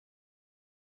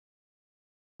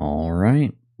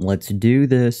right, let's do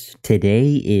this.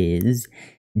 Today is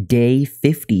day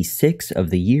 56 of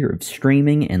the year of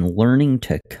streaming and learning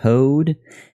to code.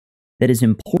 That is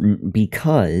important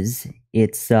because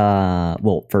it's,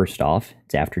 well, first off,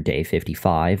 it's after day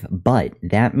 55, but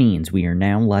that means we are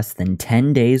now less than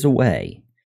 10 days away.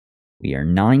 We are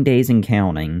 9 days and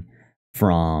counting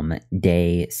from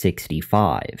day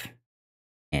 65.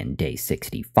 And day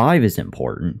 65 is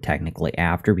important, technically,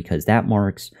 after, because that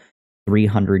marks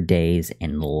 300 days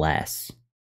and less,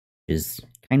 which is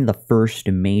kind of the first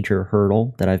major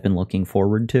hurdle that I've been looking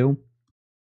forward to.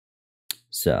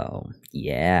 So,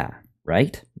 yeah,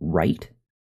 right?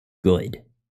 Good.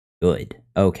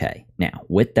 Okay, now,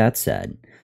 with that said,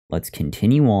 let's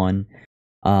continue on.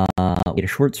 We had a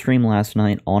short stream last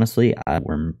night. Honestly,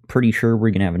 we're pretty sure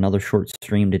we're going to have another short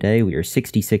stream today. We are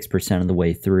 66% of the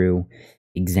way through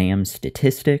exam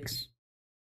statistics.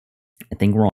 I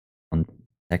think we're on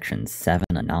section 7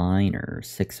 of 9 or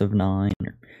 6 of 9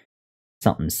 or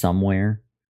something somewhere.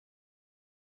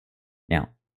 Now,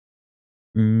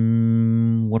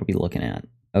 what are we looking at?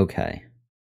 Okay.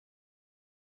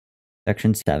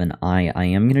 Section 7. I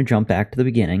am going to jump back to the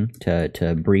beginning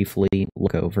to briefly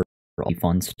look over all the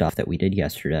fun stuff that we did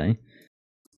yesterday.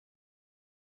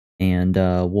 And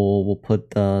we'll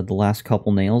put the last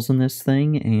couple nails in this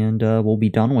thing, and we'll be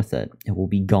done with it. It will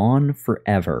be gone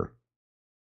forever.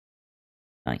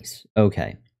 Nice.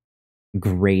 Okay.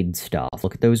 Grade stuff.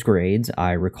 Look at those grades.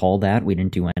 I recall that. We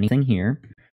didn't do anything here.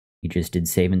 We just did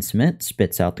save and submit.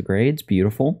 Spits out the grades.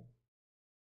 Beautiful.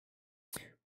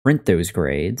 Print those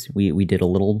grades. We did a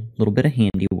little bit of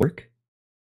handiwork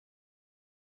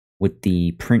with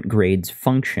the print grades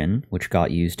function, which got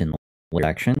used in the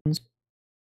sections.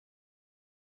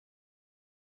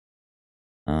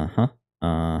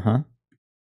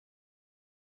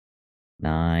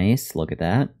 Nice. Look at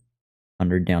that.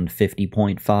 100 down to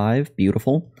 50.5.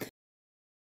 Beautiful.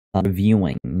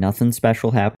 Reviewing. Nothing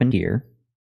special happened here.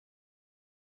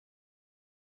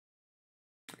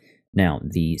 Now,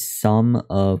 the sum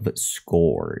of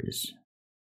scores.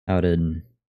 How did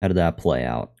that play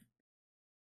out?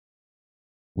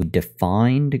 We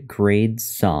defined grade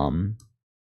sum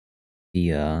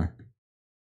via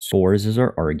scores as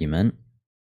our argument.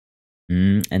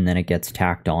 And then it gets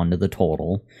tacked on to the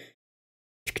total.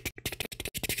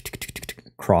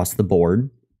 Across the board.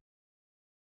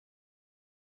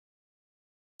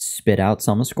 Spit out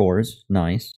sum of scores.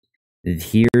 Nice.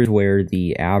 Here's where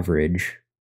the average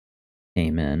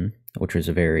came in, which was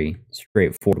a very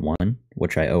straightforward one,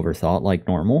 which I overthought like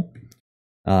normal.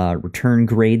 Return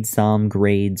grade sum,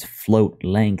 grades, float,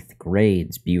 length,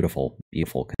 grades. Beautiful,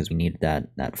 because we needed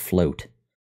that float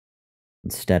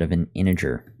instead of an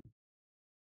integer.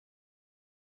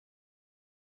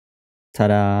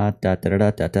 Ta-da,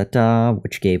 da-da-da-da-da-da,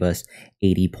 which gave us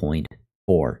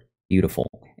 80.4. Beautiful.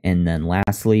 And then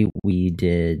lastly, we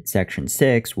did section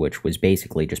 6, which was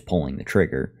basically just pulling the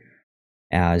trigger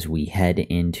as we head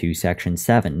into section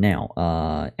 7.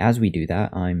 Now, as we do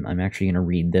that, I'm actually going to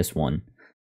read this one.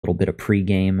 A little bit of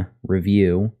pregame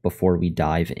review before we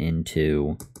dive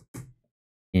into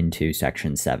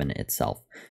section 7 itself.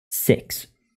 6.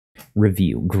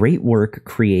 Review. Great work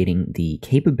creating the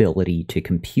capability to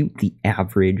compute the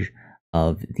average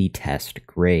of the test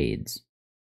grades.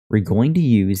 We're going to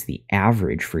use the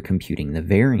average for computing the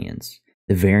variance.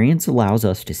 The variance allows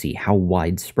us to see how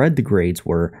widespread the grades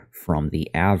were from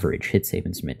the average. Hit save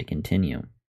and submit to continue.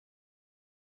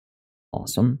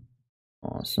 Awesome.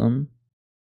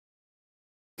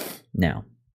 Now,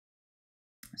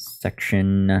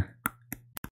 section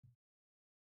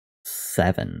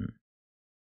 7.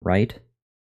 Right?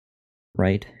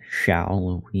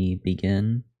 Shall we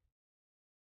begin?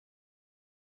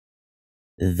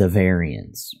 The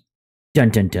variance. Dun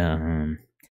dun dun.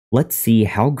 Let's see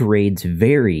how grades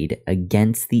varied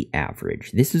against the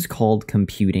average. This is called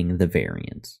computing the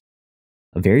variance.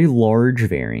 A very large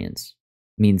variance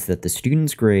means that the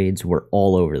students' grades were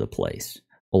all over the place,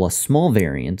 while a small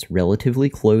variance, relatively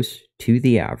close to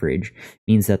the average,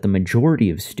 means that the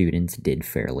majority of students did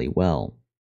fairly well.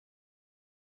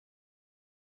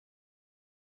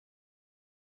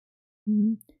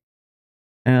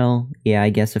 Well, yeah,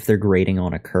 I guess if they're grading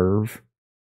on a curve,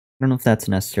 I don't know if that's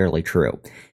necessarily true.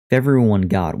 If everyone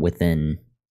got within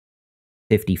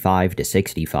 55 to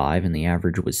 65 and the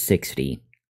average was 60,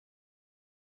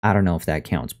 I don't know if that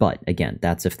counts. But again,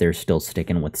 that's if they're still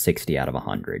sticking with 60 out of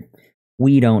 100.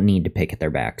 We don't need to pick at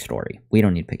their backstory.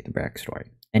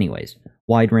 Anyways,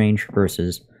 wide range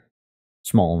versus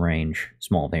small range,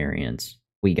 small variance.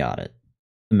 We got it.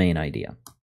 The main idea.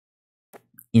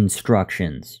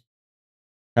 Instructions.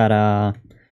 Ta-da!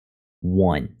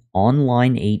 1. on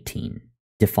line 18,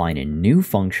 define a new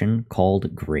function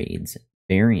called grades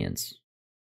variance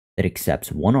that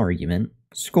accepts one argument,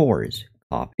 scores.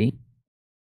 Copy.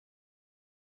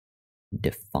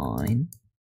 Define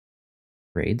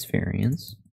grades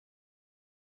variance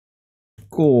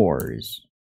scores.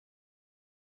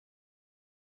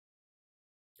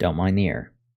 Don't mind the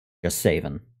error. Just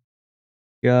saving.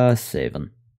 Just saving.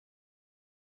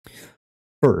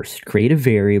 First, create a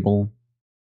variable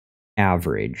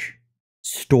average.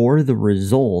 Store the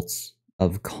results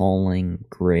of calling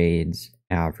grades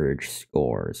average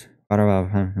scores.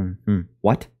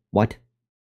 What? What?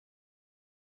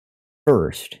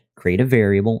 First, create a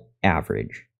variable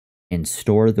average and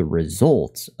store the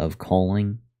results of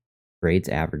calling grades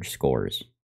average scores.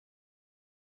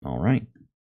 All right.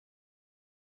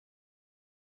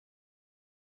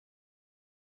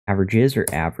 Averages or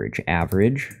average?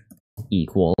 Average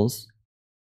equals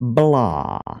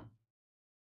blah.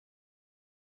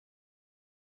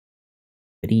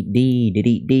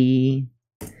 D.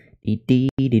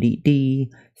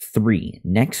 3.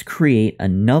 Next, create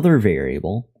another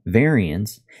variable,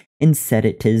 variance, and set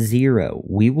it to 0.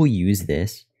 We will use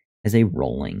this as a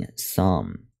rolling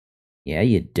sum. Yeah,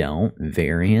 you don't.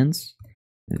 Variance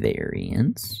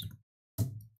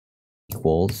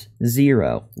equals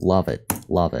 0. Love it.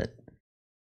 Love it.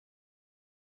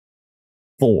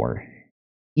 4.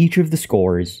 Each of the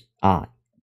scores,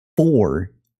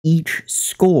 for each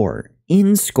score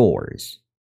in scores,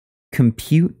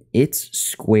 compute its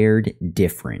squared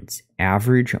difference,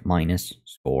 average minus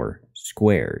score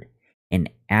squared, and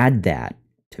add that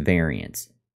to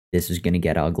variance. This is going to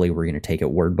get ugly. We're going to take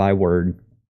it word by word.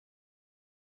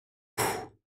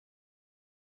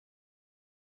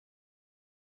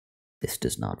 This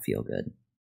does not feel good.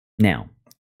 Now,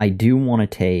 I do want to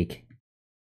take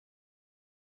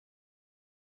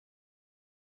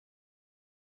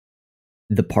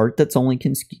the part that's only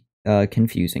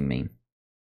confusing me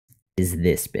is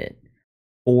this bit.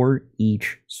 For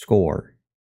each score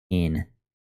in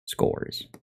scores.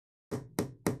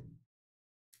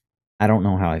 I don't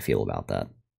know how I feel about that.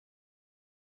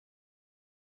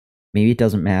 Maybe it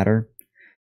doesn't matter.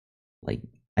 Like,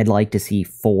 I'd like to see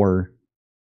 4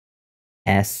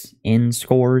 S in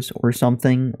scores or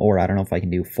something, or I don't know if I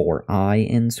can do 4I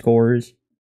in scores,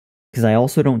 because I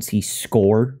also don't see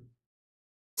score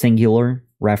singular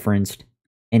referenced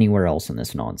anywhere else in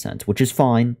this nonsense, which is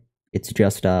fine. It's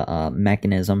just a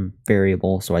mechanism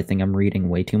variable, so I think I'm reading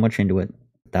way too much into it.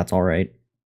 That's all right.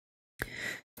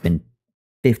 It's been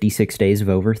 56 days of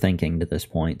overthinking to this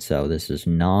point, so this is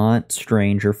not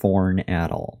strange or foreign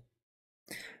at all.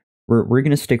 We're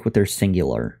going to stick with their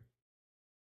singular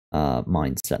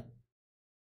mindset.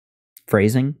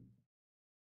 Phrasing,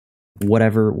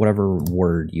 whatever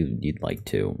word you'd like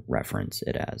to reference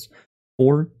it as.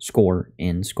 For score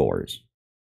in scores.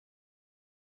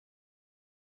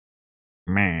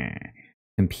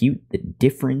 Compute the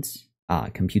difference,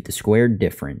 compute the squared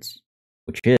difference,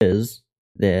 which is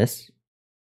this.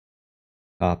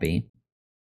 Copy.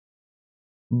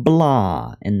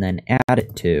 Blah, and then add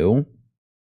it to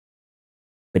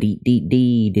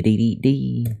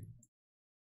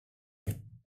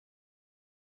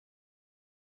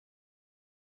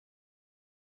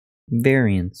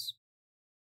variance.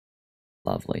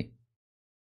 Lovely.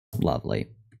 Lovely.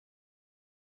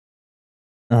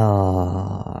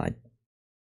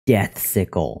 Death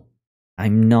sickle.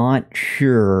 I'm not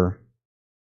sure.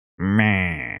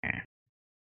 I'm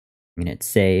gonna hit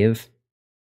save.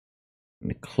 I'm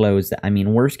gonna close that. I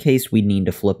mean, worst case, we'd need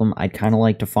to flip them. I'd kind of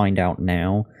like to find out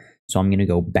now, so I'm gonna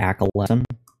go back a lesson.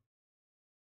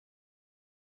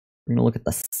 We're gonna look at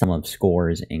the sum of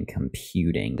scores in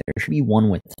computing. There should be one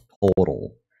with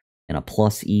total and a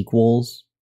plus equals.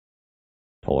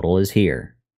 Total is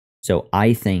here. So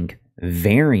I think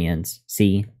variance,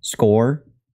 see, score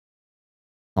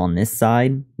on this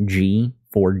side, G,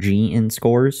 4G in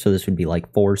scores. So this would be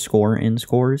like 4 score in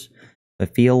scores. I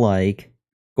feel like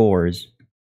scores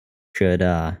should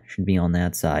be on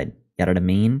that side. Get what I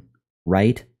mean?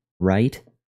 Right? Right?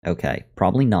 Okay,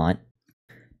 probably not.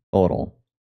 Total.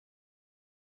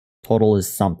 Total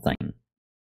is something.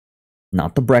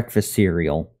 Not the breakfast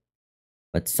cereal,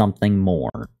 but something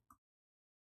more.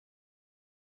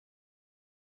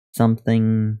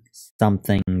 Something,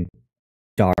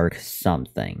 dark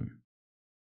something.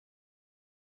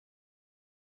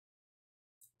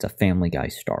 It's a Family Guy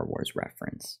Star Wars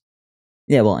reference.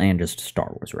 Yeah, well, and just a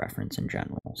Star Wars reference in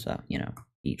general, so, you know,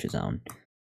 each his own.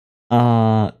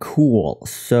 Cool.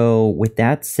 So, with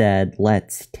that said,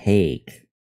 let's take...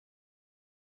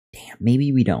 Damn,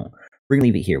 maybe we don't. We're gonna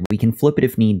leave it here. We can flip it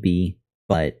if need be,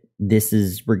 but this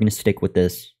is... We're gonna stick with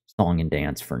this song and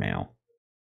dance for now.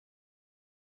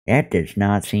 That does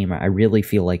not seem... I really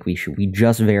feel like we should... We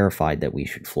just verified that we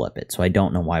should flip it, so I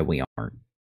don't know why we aren't.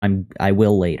 I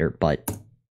will later, but...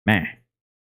 Meh.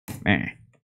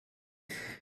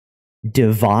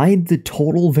 Divide the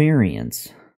total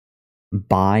variance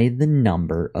by the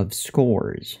number of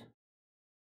scores.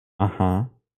 So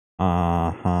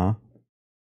we're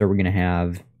going to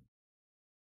have...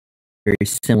 very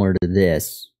similar to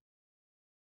this.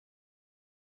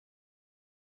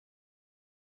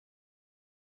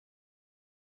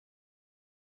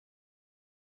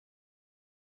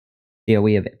 Yeah,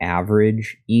 we have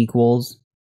average equals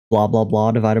blah, blah,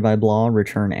 blah, divided by blah,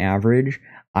 return average.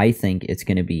 I think it's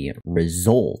going to be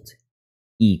result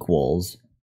equals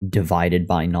divided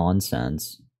by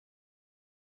nonsense,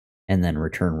 and then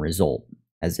return result,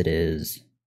 as it is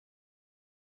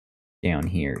down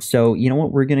here. So, you know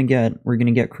what we're going to get? We're going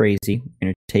to get crazy. We're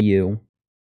going to take you.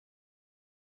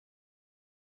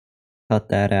 Cut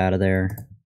that out of there.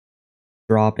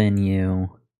 Drop in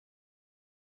you.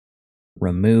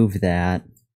 Remove that.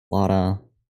 A lot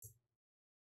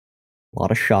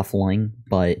of shuffling,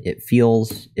 but it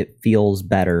feels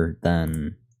better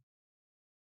than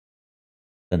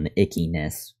the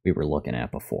ickiness we were looking at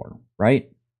before,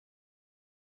 right?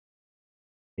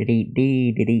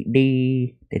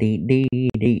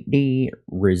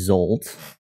 Result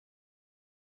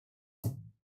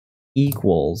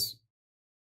equals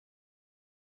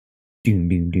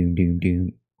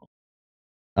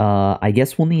I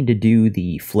guess we'll need to do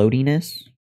the floatiness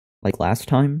like last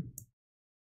time.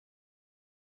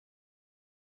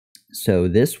 So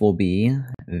this will be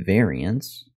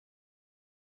variance.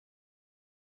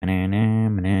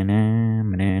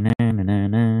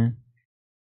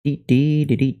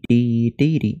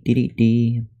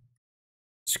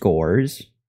 Scores.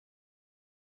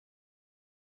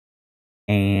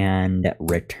 And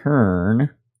return.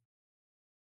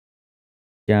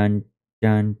 Dun,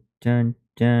 dun, dun,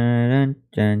 dun,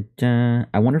 dun, dun.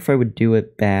 I wonder if I would do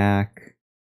it back.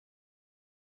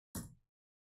 I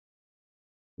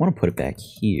want to put it back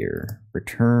here.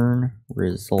 Return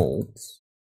results.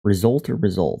 Result or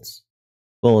results?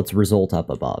 Well, it's result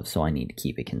up above, so I need to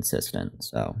keep it consistent.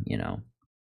 So, you know.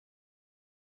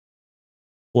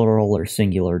 Plural or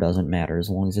singular doesn't matter as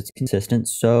long as it's consistent.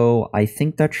 So, I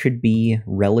think that should be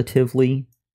relatively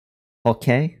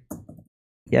okay.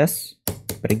 Yes?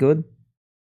 Pretty good.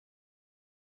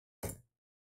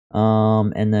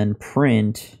 And then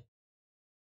print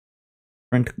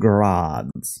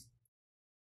grades.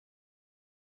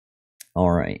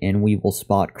 Alright, and we will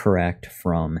spot correct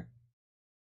from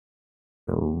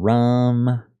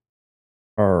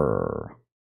her.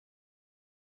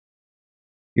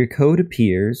 Your code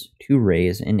appears to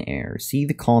raise an error. See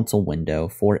the console window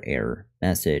for error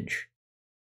message.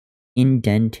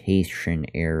 Indentation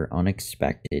error,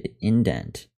 unexpected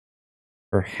indent.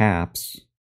 Perhaps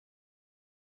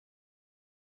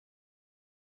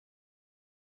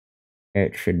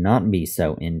it should not be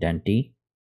so indenty.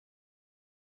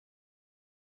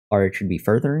 Or it should be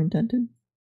further indented?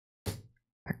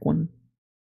 Back one.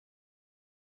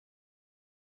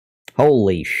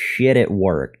 Holy shit, it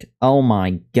worked. Oh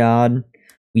my god.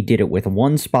 We did it with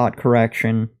one spot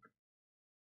correction.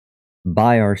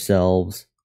 By ourselves.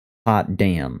 Hot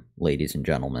damn, ladies and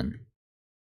gentlemen.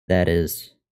 That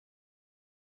is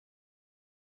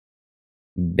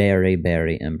very,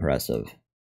 very impressive.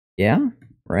 Yeah,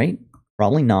 right?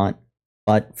 Probably not.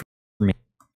 But for me,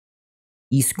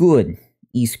 it's good.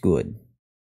 It's good.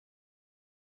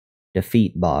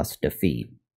 Defeat, boss.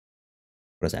 Defeat.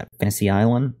 What is that? Fantasy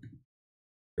Island?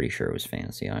 Pretty sure it was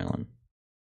Fantasy Island.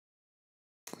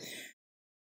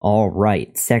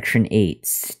 Alright, Section 8.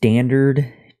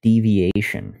 Standard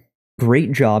deviation.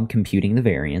 Great job computing the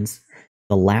variance.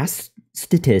 The last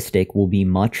statistic will be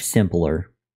much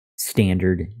simpler.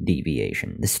 Standard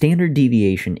deviation. The standard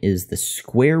deviation is the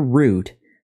square root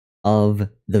of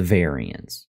the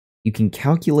variance. You can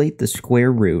calculate the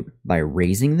square root by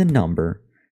raising the number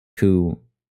to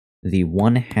the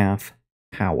 1/2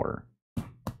 power.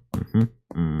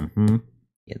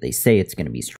 Yeah, they say it's going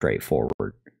to be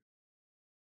straightforward.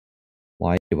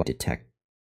 Why do I detect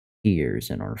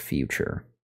tears in our future?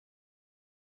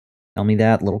 Tell me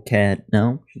that, little cat.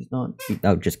 No, she's not.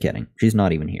 Oh, just kidding. She's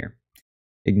not even here.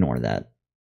 Ignore that.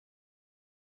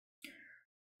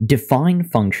 Define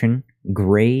function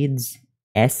grades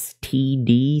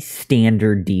STD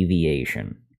standard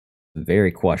deviation.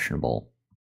 Very questionable.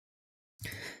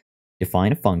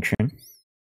 Define a function.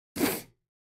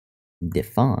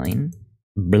 Define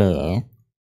blah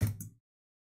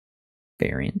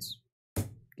variance.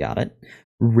 Got it.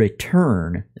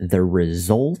 Return the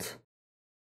result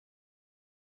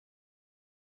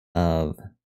of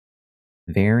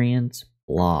variance,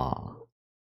 blah.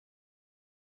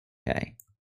 Okay.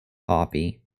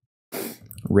 Copy.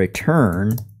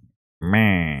 Return.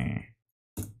 Meh.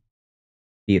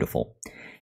 Beautiful.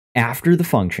 After the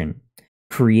function,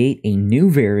 create a new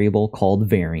variable called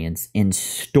variance and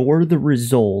store the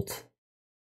result.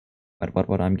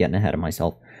 What? I'm getting ahead of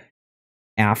myself.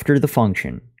 After the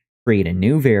function, create a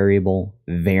new variable,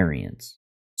 variance.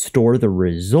 Store the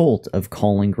result of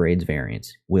calling grades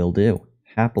variance. Will do.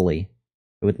 Happily.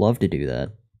 I would love to do that.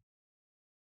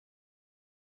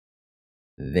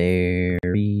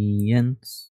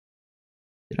 Variance.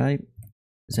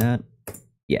 Is that?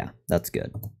 Yeah, that's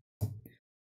good.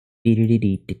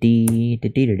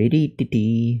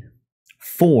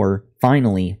 4.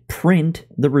 Finally, print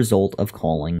the result of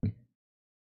calling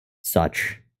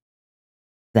such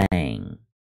thing.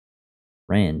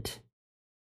 Print.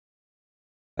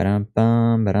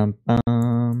 Ba-dum-bum,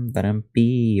 ba-dum-bum,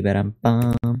 ba-dum-bee,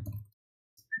 ba-dum-bum.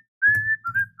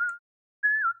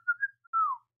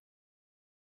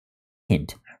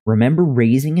 Hint. Remember,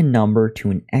 raising a number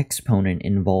to an exponent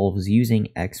involves using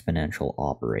exponential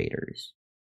operators.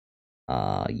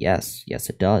 Yes,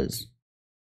 it does.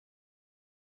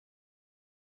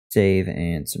 Save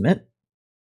and submit.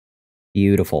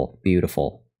 Beautiful.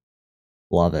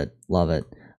 Love it.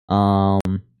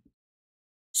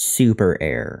 Super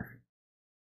error.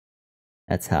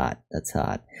 That's hot.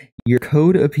 Your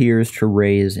code appears to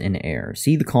raise an error.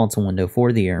 See the console window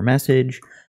for the error message.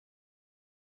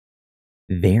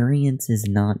 Variance is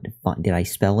not defined. Did I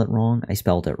spell it wrong? I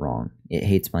spelled it wrong. It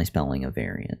hates my spelling of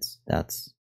variance.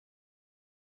 That's...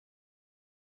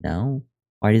 No?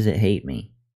 Why does it hate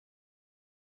me?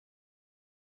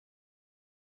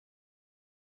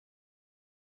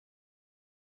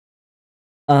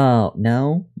 Oh,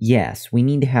 no? Yes, we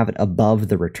need to have it above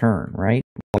the return, right?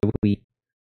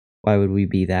 Why would we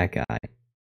be that guy?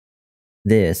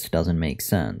 This doesn't make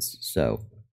sense. So,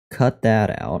 cut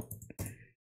that out.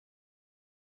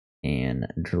 And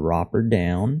drop her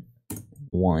down.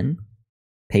 1.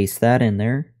 Paste that in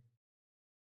there.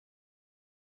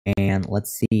 And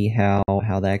let's see how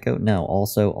that goes. No,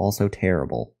 also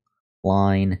terrible.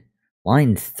 Line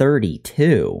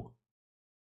 32.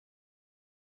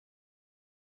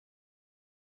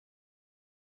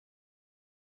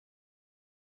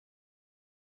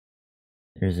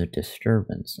 There's a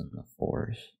disturbance in the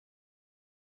force.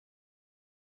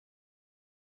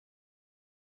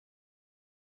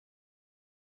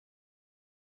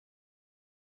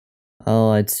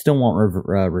 Oh, it still won't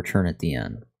return at the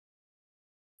end.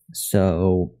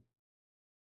 So,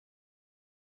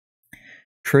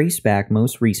 trace back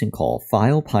most recent call,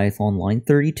 file Python line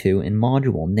 32 and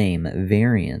module name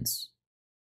variance.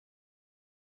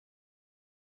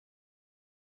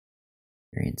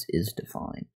 Variance is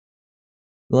defined.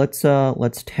 Let's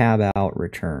tab out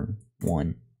return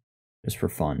 1, just for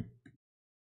fun.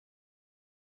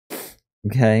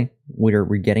 Okay, we're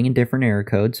getting a different error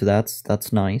code, so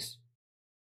that's nice.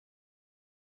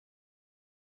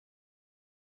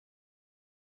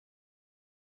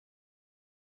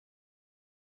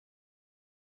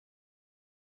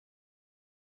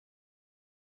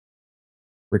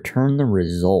 Return the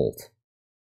result.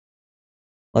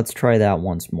 Let's try that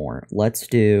once more. Let's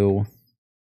do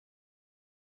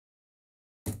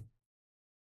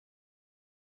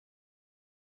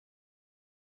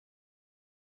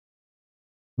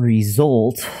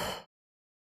result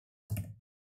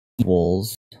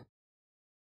equals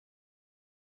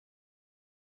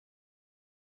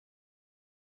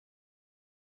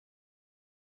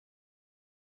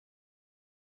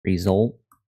result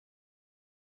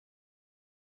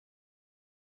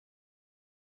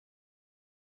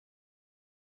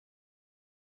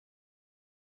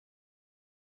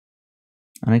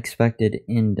unexpected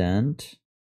indent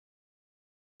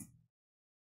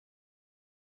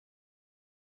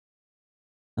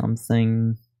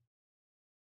something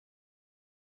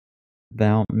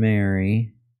about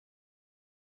Mary,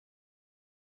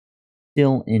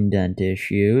 still indent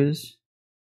issues.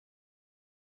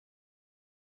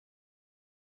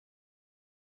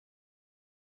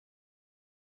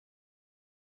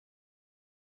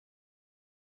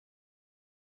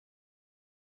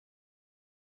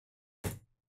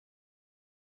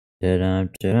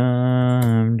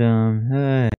 Da-dum-da-dum-dum,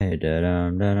 hey,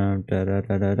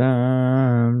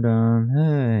 da-dum-da-dum-da-da-da-dum-dum,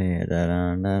 hey,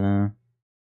 da-dum-da-dum.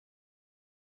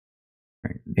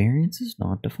 Variance is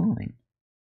not defined.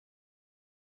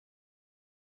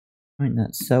 I find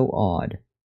that so odd.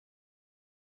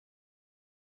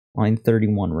 Line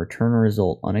 31, return a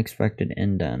result, unexpected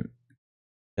indent.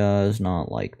 Does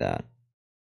not like that.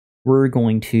 We're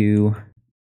going to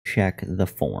check the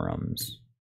forums.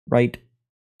 Right.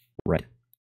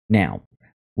 Now,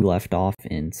 we left off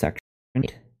in section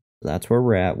 8. So that's where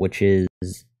we're at, which is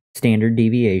standard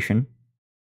deviation.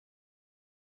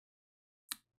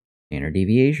 Standard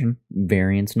deviation,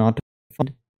 variance not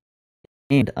defined,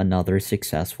 and another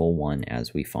successful one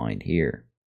as we find here.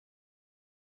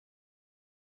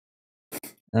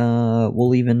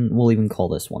 We'll even call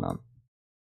this one up.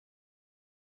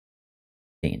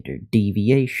 Standard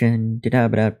deviation.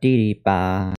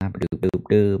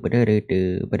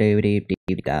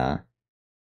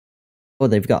 Oh,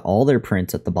 they've got all their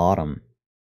prints at the bottom.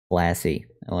 Classy.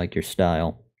 I like your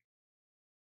style.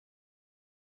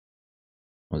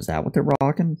 Was that what they're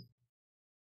rocking?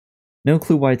 No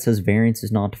clue why it says variance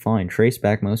is not defined. Trace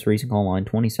back most recent call line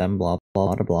 27, blah,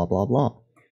 blah, blah, blah, blah.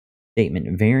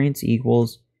 Statement variance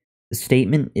equals. The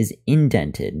statement is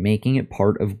indented, making it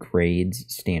part of grade's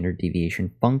standard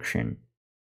deviation function.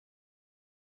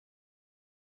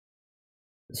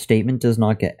 The statement does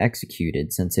not get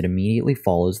executed since it immediately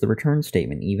follows the return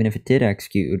statement. Even if it did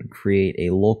execute, it would create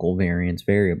a local variance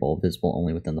variable visible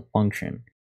only within the function.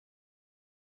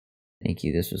 Thank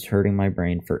you. This was hurting my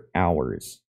brain for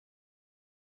hours.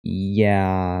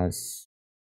 Yes.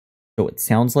 So it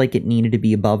sounds like it needed to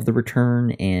be above the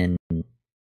return and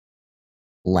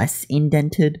less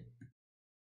indented.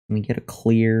 Let me get a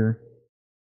clear.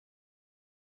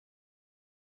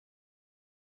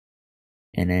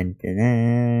 And then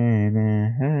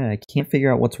I can't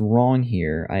figure out what's wrong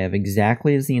here. I have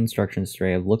exactly as the instructions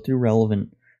say. I've looked through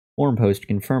relevant forum posts to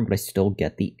confirm, but I still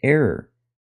get the error.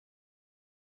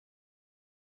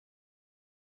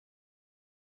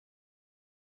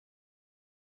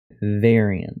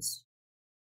 Variance.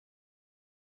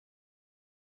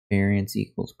 Variance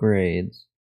equals grades.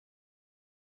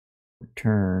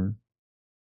 Return.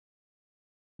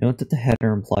 Note that the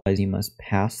header implies you must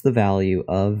pass the value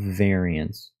of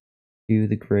variance to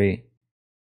the grade.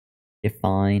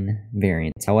 Define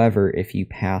variance. However, if you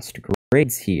passed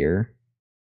grades here,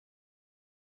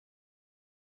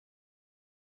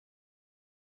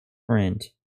 print,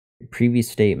 the previous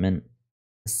statement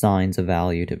assigns a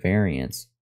value to variance.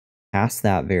 Pass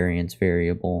that variance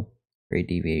variable, grade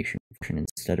deviation function,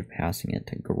 instead of passing it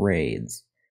to grades.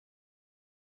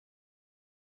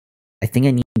 I think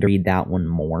I need to read that one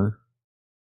more.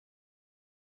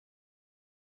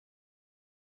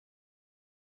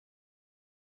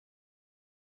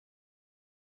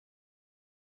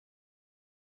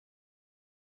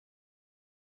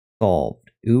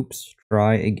 Solved. Oops.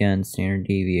 Try again. Standard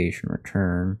deviation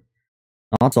return.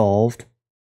 Not solved.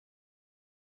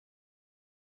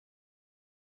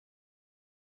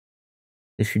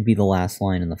 This should be the last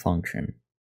line in the function.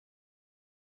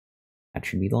 That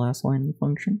should be the last line in the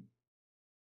function.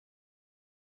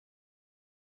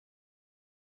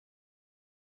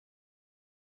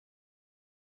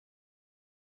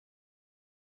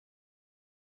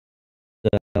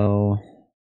 So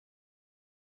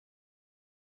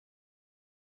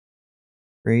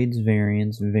grades,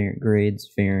 variance,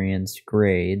 grades, variance,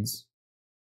 grades,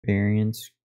 variance,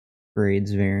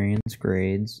 grades, variance,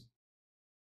 grades.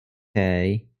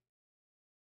 Okay.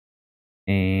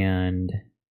 And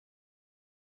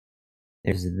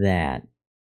there's that.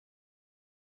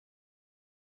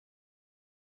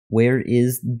 Where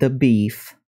is the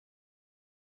beef?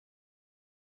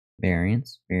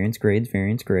 Variance, variance, grades,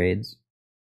 variance, grades.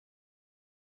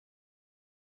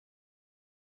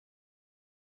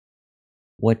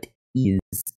 What is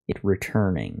it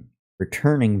returning?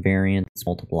 Returning variance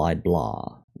multiplied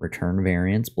blah. Return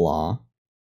variance blah.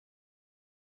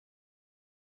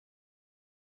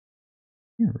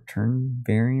 Yeah, return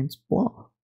variance blah.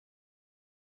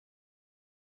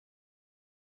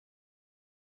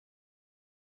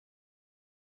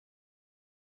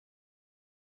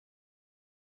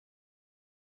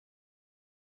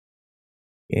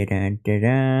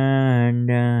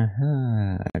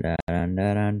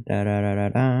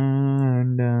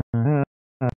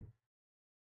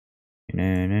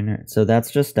 So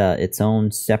that's just its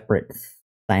own separate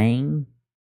thing.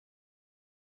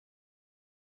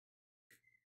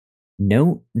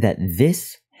 Note that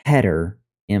this header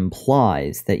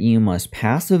implies that you must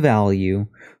pass a value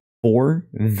for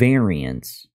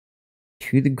variance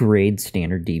to the grade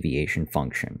standard deviation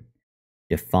function.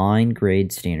 Define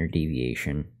grade standard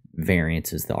deviation.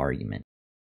 Variance is the argument.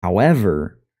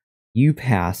 However, you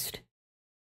passed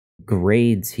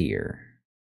grades here.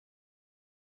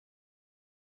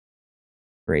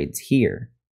 Grades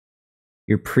here.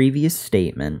 Your previous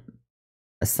statement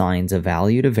assigns a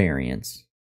value to variance,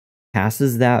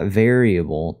 passes that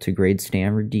variable to grade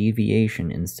standard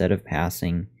deviation instead of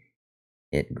passing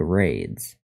it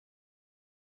grades.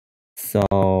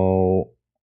 So...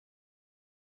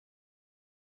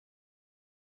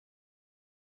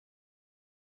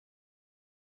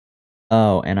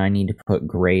 Oh, and I need to put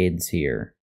grades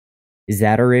here. Is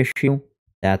that our issue?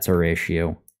 That's our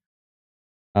issue.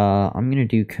 I'm gonna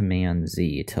do Command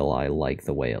Z till I like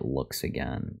the way it looks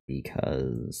again,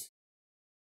 because,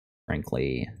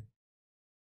 frankly,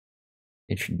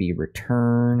 it should be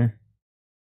return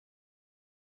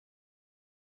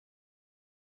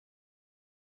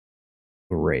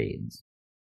grades.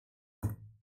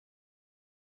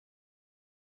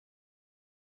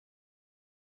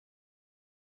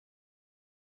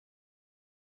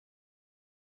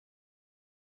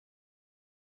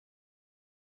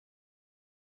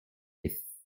 I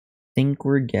think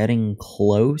we're getting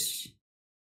close.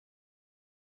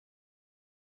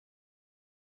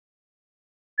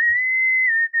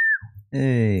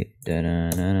 Hey,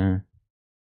 da-na-na-na.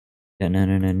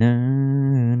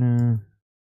 Da-na-na-na-na-na.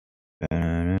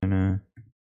 Da-na-na-na.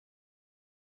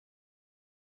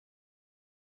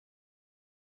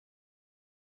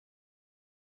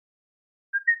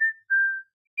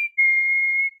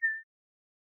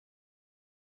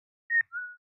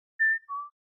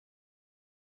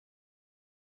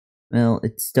 Well,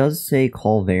 it does say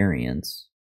call variance.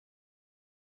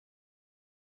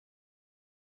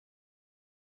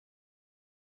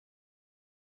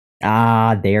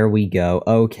 Ah, there we go.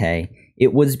 Okay.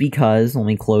 It was because, let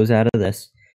me close out of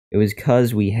this. It was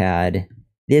because we had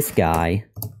this guy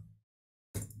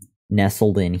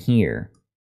nestled in here.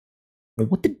 Well,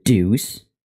 what the deuce?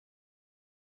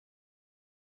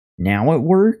 Now it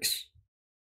works?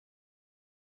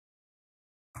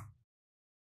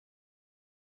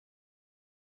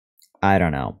 I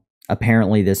don't know.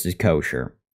 Apparently this is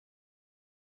kosher.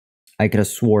 I could have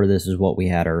swore this is what we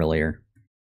had earlier.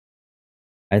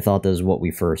 I thought this is what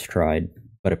we first tried,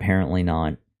 but apparently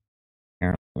not.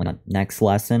 Apparently not. Next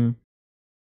lesson.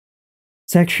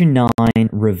 Section 9,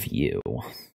 review.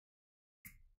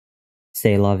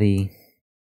 C'est la vie.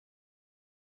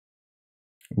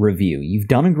 Review. You've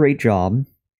done a great job.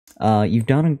 You've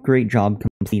done a great job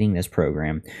completing this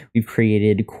program. We've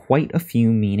created quite a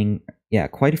few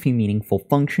meaningful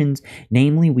functions.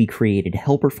 Namely, we created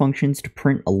helper functions to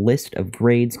print a list of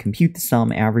grades, compute the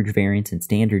sum, average, variance, and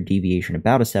standard deviation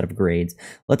about a set of grades.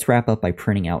 Let's wrap up by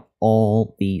printing out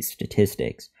all these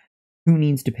statistics. Who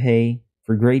needs to pay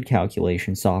for grade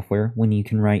calculation software when you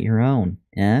can write your own?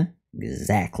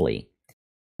 Exactly.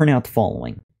 Print out the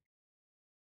following.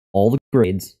 All the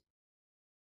grades,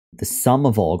 the sum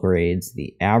of all grades,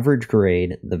 the average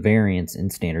grade, the variance,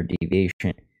 and standard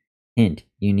deviation. Hint,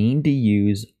 you need to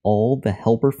use all the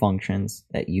helper functions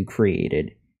that you created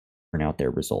to print out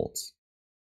their results.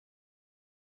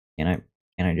 Can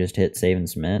I just hit save and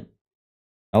submit?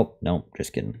 Oh, no,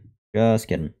 just kidding. Just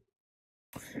kidding.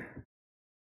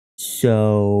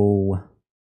 So,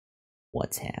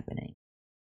 what's happening?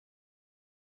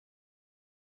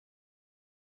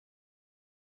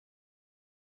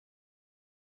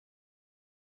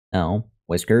 Oh,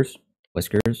 Whiskers,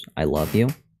 I love you,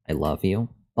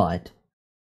 but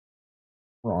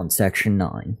we're on section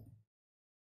 9,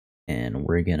 and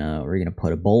we're gonna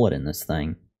put a bullet in this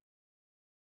thing.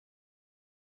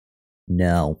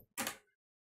 No,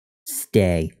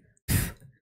 stay.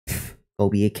 Go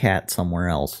be a cat somewhere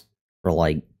else for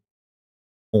like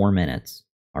 4 minutes.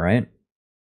 All right.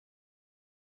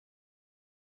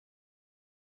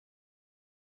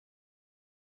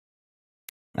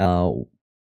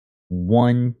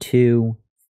 1, 2,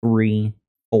 3,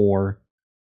 4,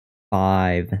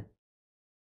 5,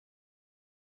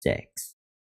 6.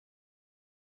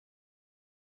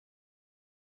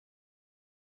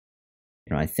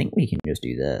 I think we can just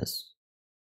do this.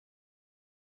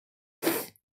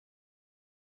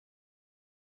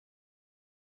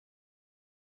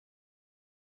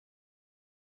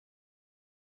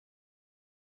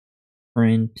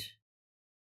 Print,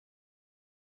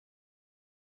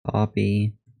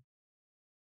 copy,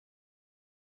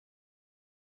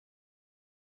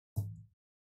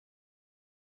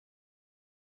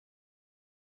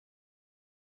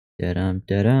 da-dum,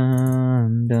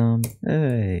 da-dum, dum,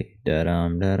 hey,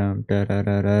 da-dum, da-dum,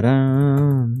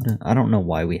 da-da-da-da-dum. I don't know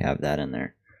why we have that in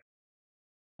there.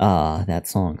 That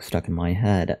song stuck in my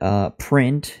head.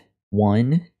 Print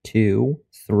 1, 2,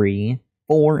 3,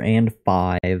 4, and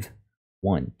 5.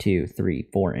 1, 2, 3,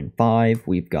 4, and 5.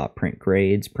 We've got print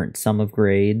grades, print sum of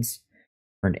grades,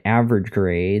 print average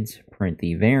grades, print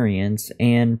the variance,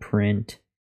 and print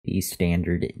the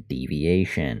standard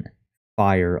deviation.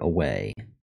 Fire away,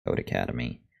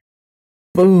 Codecademy.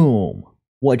 Boom!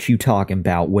 What you talking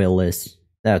about, Willis?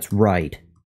 That's right.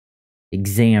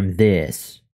 Exam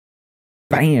this.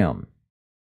 Bam!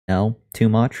 No? Too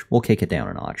much? We'll kick it down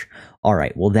a notch.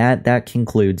 Alright, well that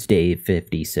concludes day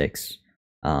 56.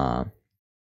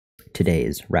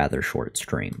 Today's rather short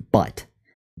stream. But,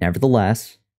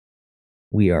 nevertheless,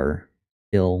 we are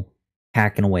still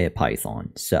hacking away at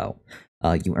Python. So,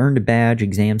 you earned a badge,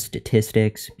 exam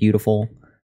statistics, beautiful.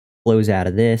 Close out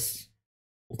of this.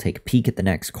 We'll take a peek at the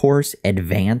next course,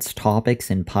 advanced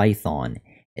topics in Python,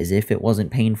 as if it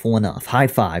wasn't painful enough. High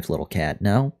fives, little cat.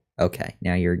 No? Okay,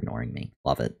 now you're ignoring me.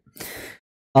 Love it.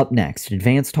 Up next,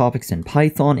 advanced topics in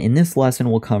Python. In this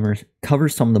lesson, we'll cover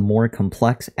some of the more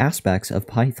complex aspects of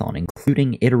Python,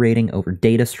 including iterating over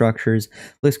data structures,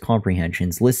 list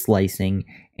comprehensions, list slicing,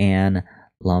 and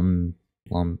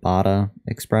lambda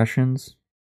expressions.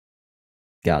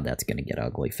 God, that's going to get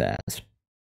ugly fast.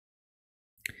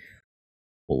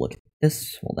 We'll look at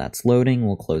this. While that's loading,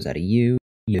 we'll close out of you,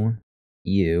 and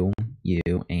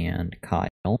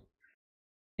Kyle.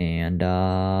 And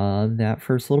that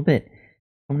first little bit.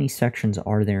 How many sections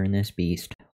are there in this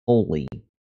beast? Holy,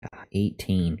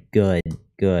 18. Good.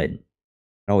 It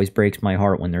always breaks my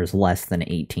heart when there's less than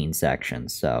 18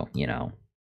 sections, so, you know.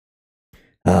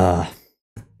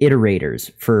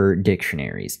 Iterators for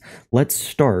dictionaries. Let's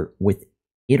start with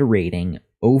iterating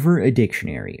over a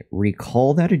dictionary.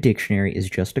 Recall that a dictionary is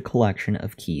just a collection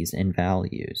of keys and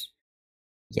values.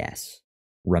 Yes,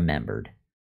 remembered.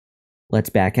 Let's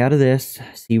back out of this,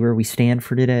 see where we stand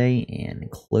for today,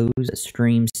 and close the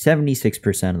stream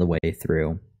 76% of the way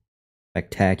through.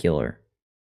 Spectacular.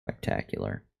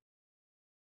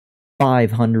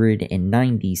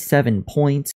 597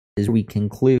 points as we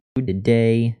conclude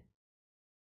today.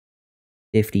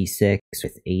 56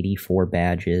 with 84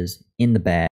 badges in the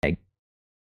bag.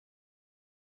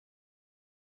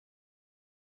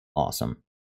 Awesome.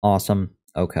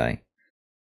 Okay.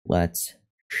 Let's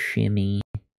shimmy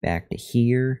back to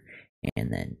here,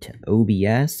 and then to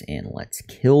OBS, and let's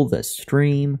kill the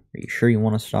stream. Are you sure you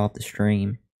want to stop the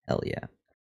stream? Hell yeah.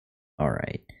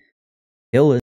 Alright. Kill it.